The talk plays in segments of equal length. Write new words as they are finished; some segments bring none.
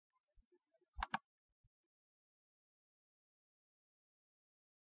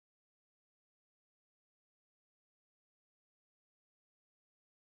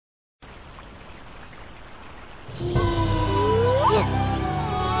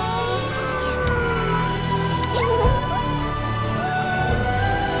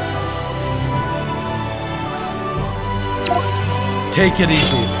Take it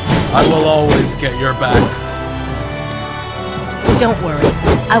easy. I will always get your back. Don't worry.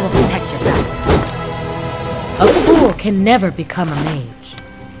 I will protect your back. A fool can never become a mage.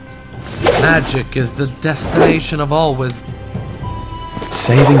 Magic is the destination of all wisdom.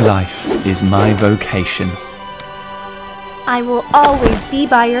 Saving life is my vocation. I will always be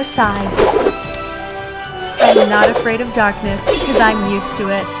by your side. I'm not afraid of darkness because I'm used to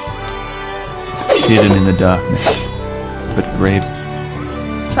it. Hidden in the darkness, but brave.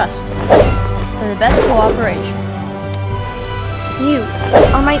 Trust for the best cooperation. You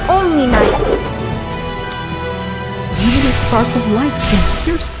are my only knight. Even a spark of light can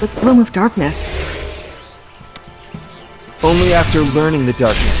pierce the gloom of darkness. Only after learning the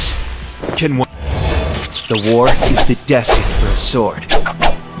darkness can one... The war is the destined for a sword.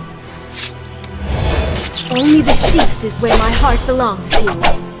 Only the sheath is where my heart belongs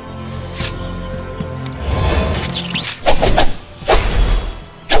to.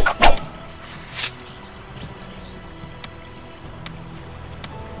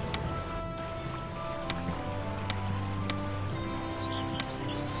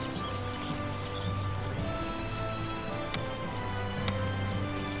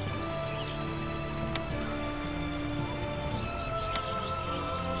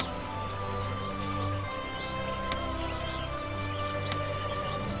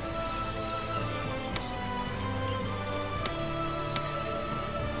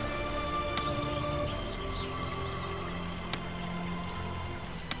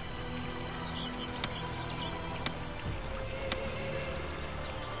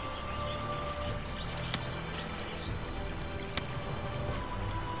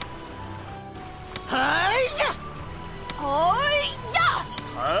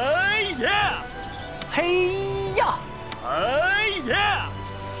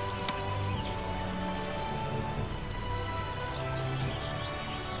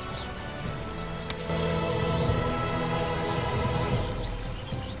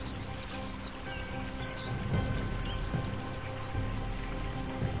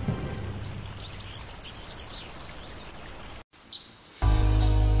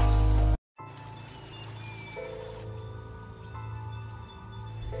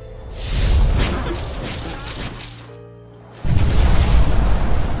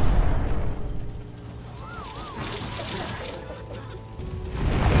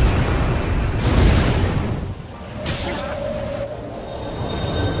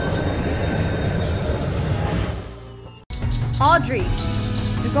 Audrey,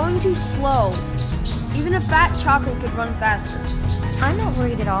 you're going too slow. Even a fat chocolate could run faster. I'm not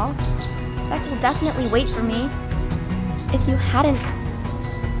worried at all. Beck will definitely wait for me. If you hadn't...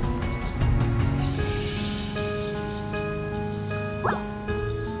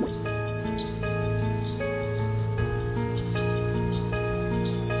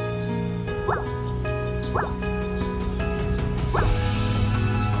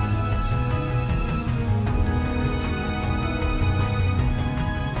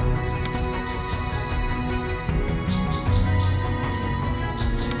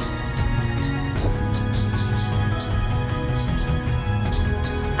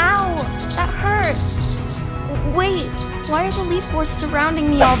 Wait, why are the leaf force surrounding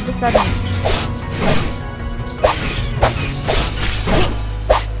me all of a sudden?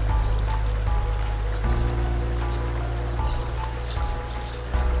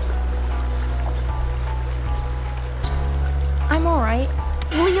 I'm alright.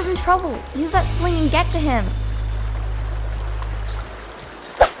 Willie is in trouble. Use that sling and get to him.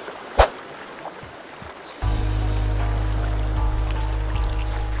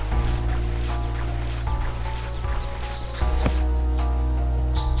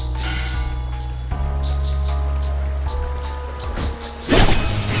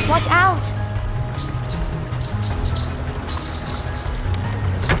 Watch out!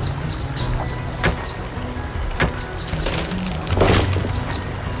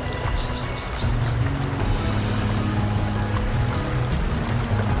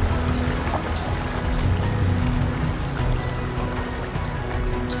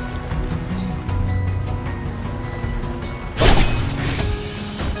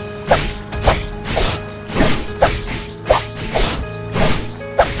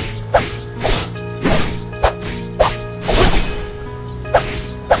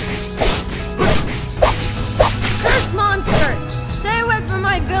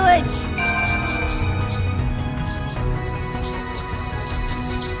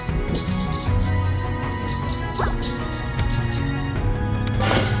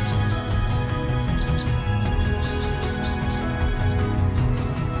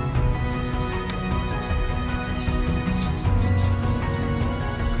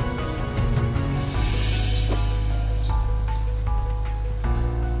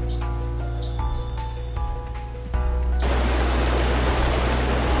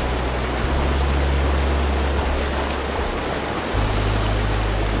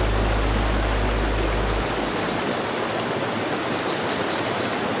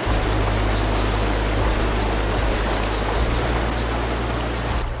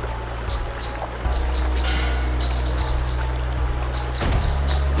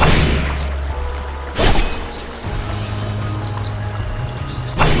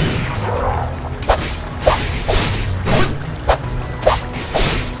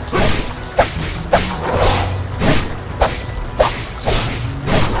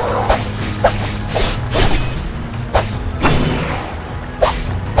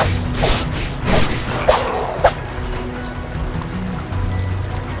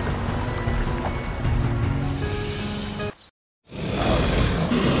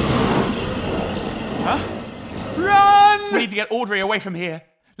 get Audrey away from here.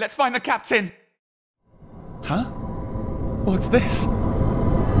 Let's find the captain. Huh? What's this?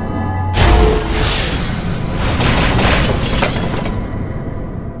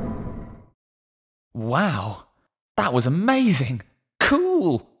 Wow, that was amazing.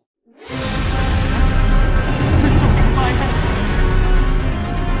 Cool.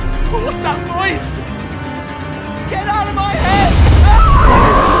 What's that voice? Get out of my head!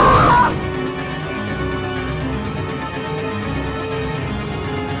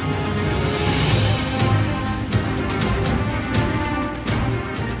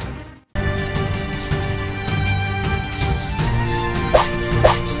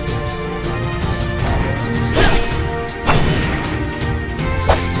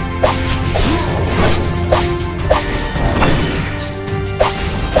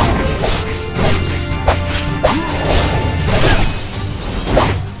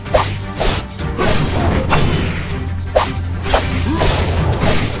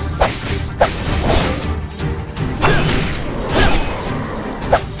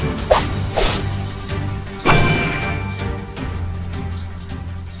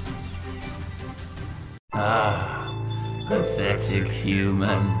 Ah! Pathetic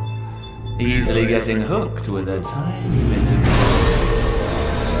human. Easily getting hooked with a tiny bit of...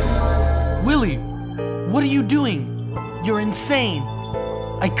 Willy, what are you doing? You're insane.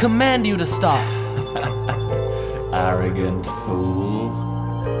 I command you to stop. Arrogant fool.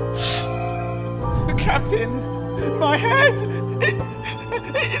 Captain, my head!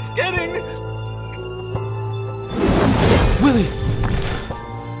 It's getting... Willy!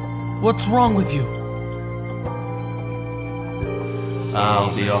 What's wrong with you?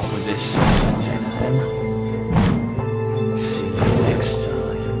 I'll be off with this gentleman. See you next time.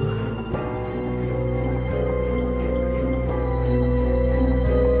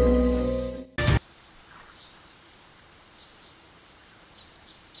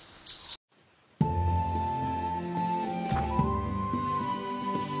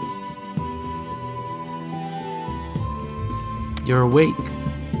 You're awake.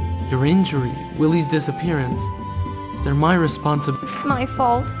 Your injury, Willy's disappearance, they're my responsibility. It's my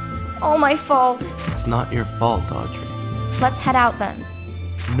fault. All my fault. It's not your fault, Audrey. Let's head out then.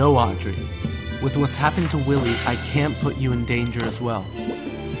 No, Audrey. With what's happened to Willy, I can't put you in danger as well.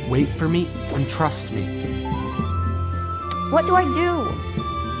 Wait for me and trust me. What do I do?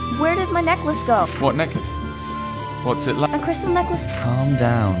 Where did my necklace go? What necklace? What's it like? A crystal necklace. Calm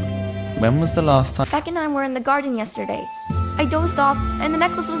down. When was the last time? Beck and I were in the garden yesterday. I dozed off and the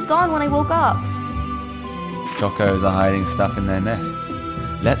necklace was gone when I woke up. Chocos are hiding stuff in their nests.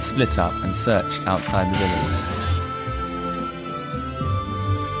 Let's split up and search outside the village.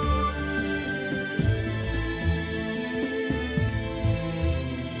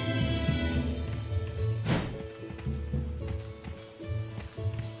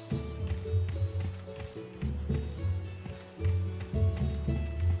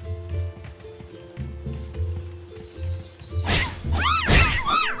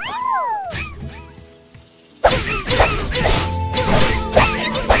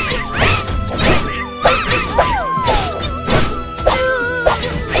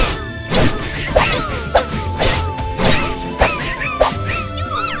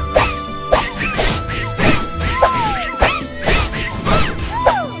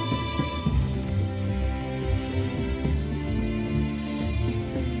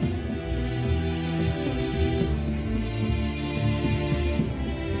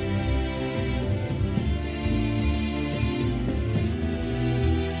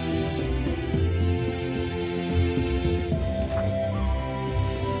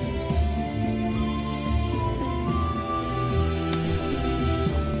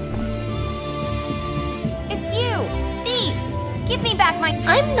 Give me back my...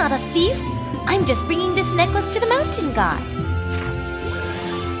 I'm not a thief. I'm just bringing this necklace to the mountain guy.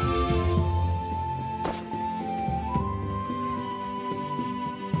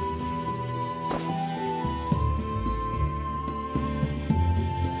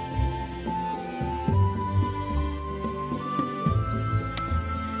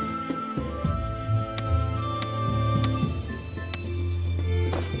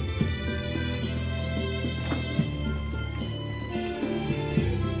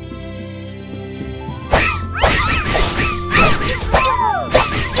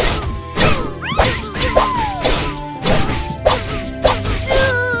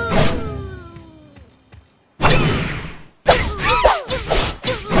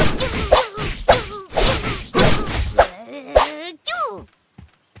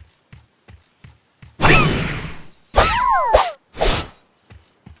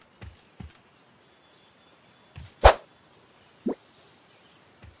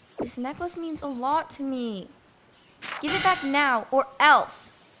 This necklace means a lot to me. Give it back now, or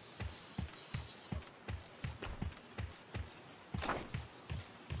else.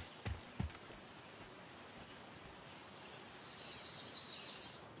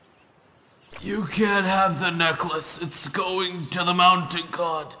 You can't have the necklace. It's going to the mountain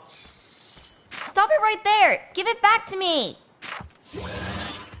god. Stop it right there! Give it back to me!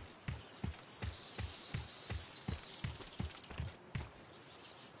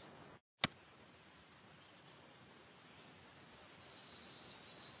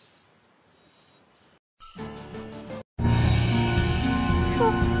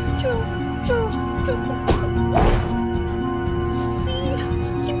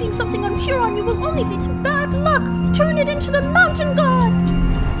 See? Keeping something unpure on you will only lead to bad luck. Turn it into the mountain god.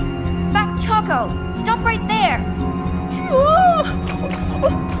 Back, Choco! Stop right there!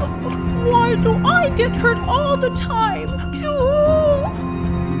 Why do I get hurt all the time?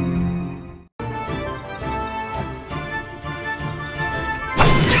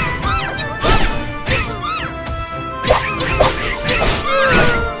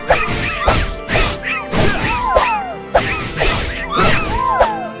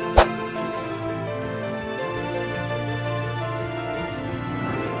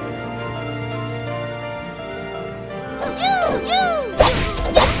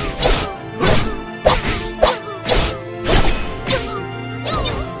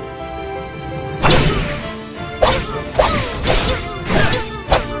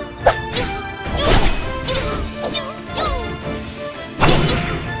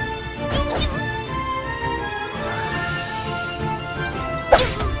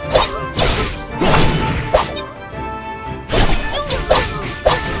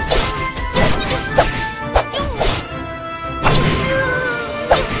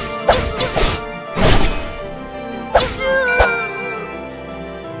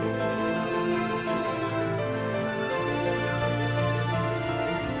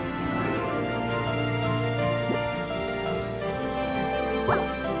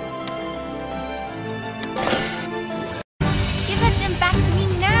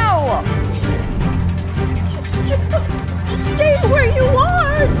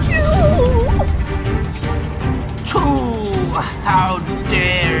 How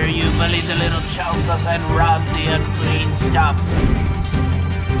dare you bully the little chokers and rob the unclean stuff?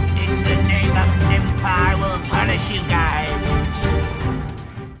 In the name of Nymph, I will punish you guys.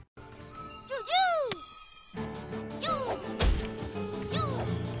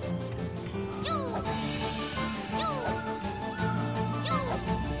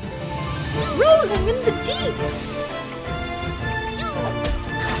 Rolling in the deep.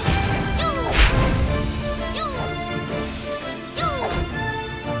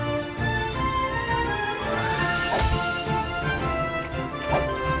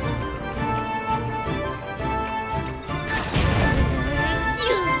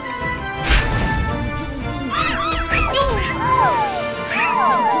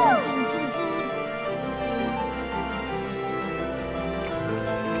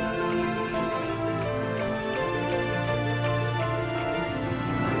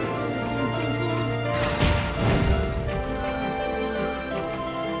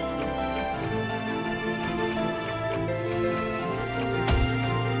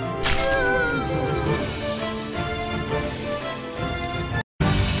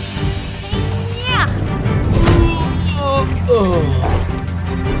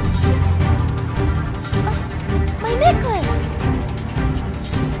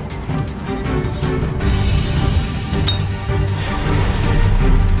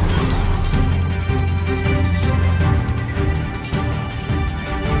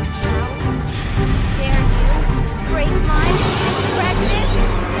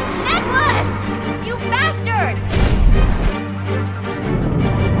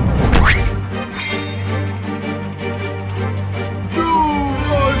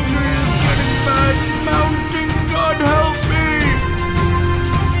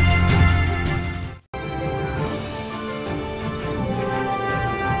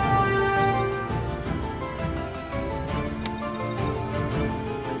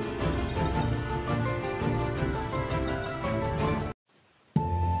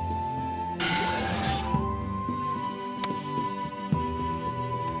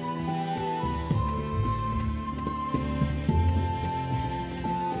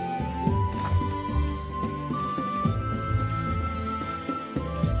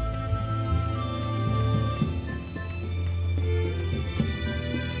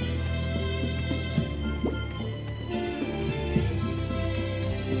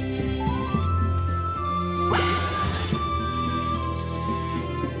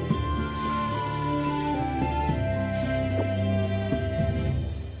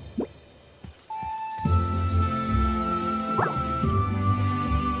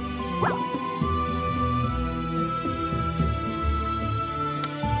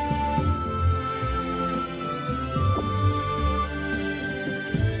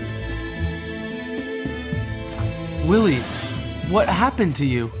 Willy, what happened to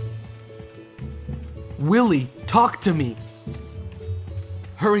you? Willy, talk to me!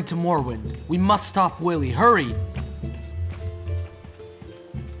 Hurry to Morrowind. We must stop Willy. Hurry!